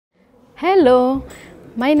Hello,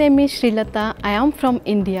 my name is Sreelatha. I am from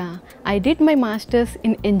India. I did my masters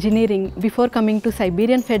in engineering before coming to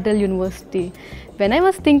Siberian Federal University. When I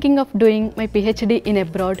was thinking of doing my PhD in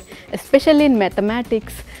abroad, especially in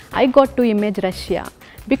mathematics, I got to image Russia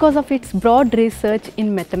because of its broad research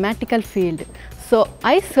in mathematical field. So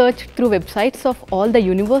I searched through websites of all the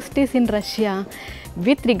universities in Russia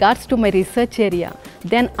with regards to my research area.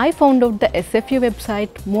 Then I found out the SibFU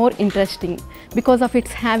website more interesting because of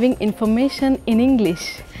its having information in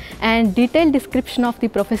English and detailed description of the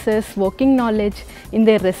professors' working knowledge in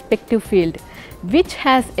their respective field, which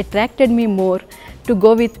has attracted me more to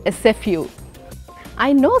go with SibFU.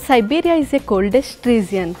 I know Siberia is a coldest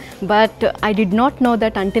region, but I did not know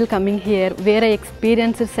that until coming here where I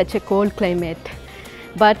experienced such a cold climate.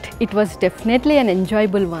 But it was definitely an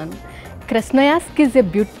enjoyable one. Krasnoyarsk is a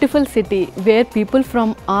beautiful city where people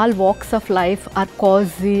from all walks of life are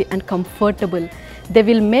cozy and comfortable. They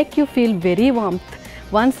will make you feel very warmth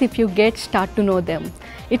once if you start to know them.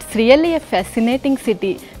 It's really a fascinating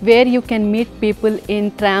city where you can meet people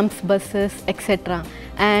in trams, buses, etc.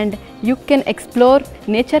 And you can explore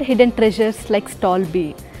nature hidden treasures like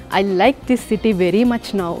Stolby. I like this city very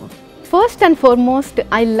much now. First and foremost,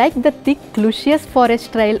 I like the thick luscious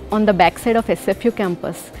forest trail on the backside of SibFU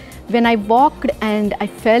campus. When I walked and I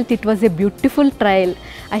felt it was a beautiful trail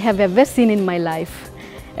I have ever seen in my life.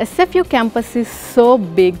 SibFU campus is so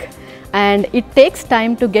big and it takes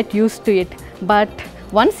time to get used to it, but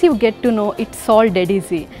once you get to know, it's all dead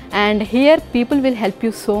easy, and here people will help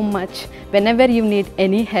you so much whenever you need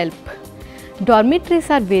any help. Dormitories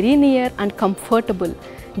are very near and comfortable,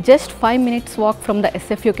 just 5 minutes walk from the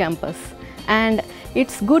SibFU campus, and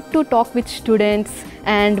it's good to talk with students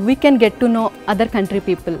and we can get to know other country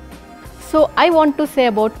people. So I want to say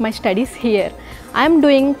about my studies here. I am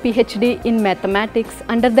doing PhD in mathematics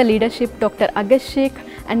under the leadership Dr. Agashik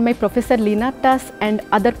and my professor Linatas and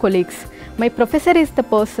other colleagues. My professor is the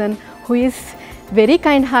person who is very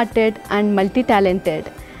kind-hearted and multi-talented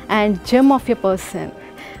and gem of a person.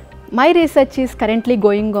 My research is currently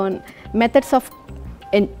going on methods of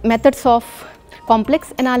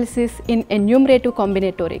complex analysis in enumerative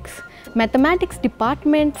combinatorics. Mathematics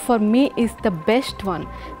department for me is the best one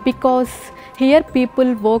because here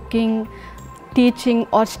people working, teaching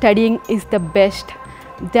or studying is the best.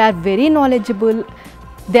 They are very knowledgeable.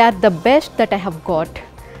 They are the best that I have got.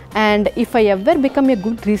 And if I ever become a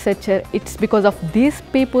good researcher, it's because of these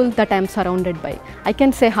people that I am surrounded by. I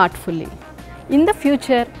can say heartfully. In the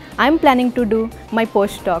future, I am planning to do my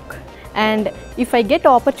postdoc. And if I get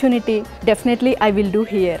opportunity, definitely I will do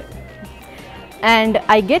here. And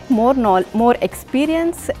I get more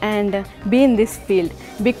experience and be in this field,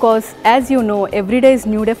 because as you know, every day is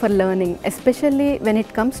new day for learning, especially when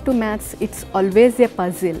it comes to maths, it's always a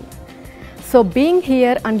puzzle. So being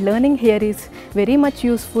here and learning here is very much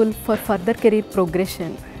useful for further career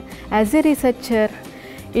progression. As a researcher,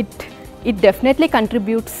 it definitely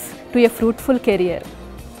contributes to a fruitful career.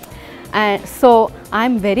 And so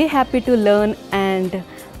I'm very happy to learn and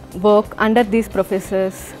work under these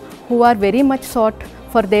professors who are very much sought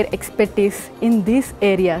for their expertise in these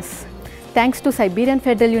areas. Thanks to Siberian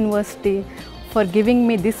Federal University for giving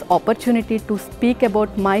me this opportunity to speak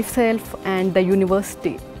about myself and the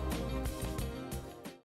university.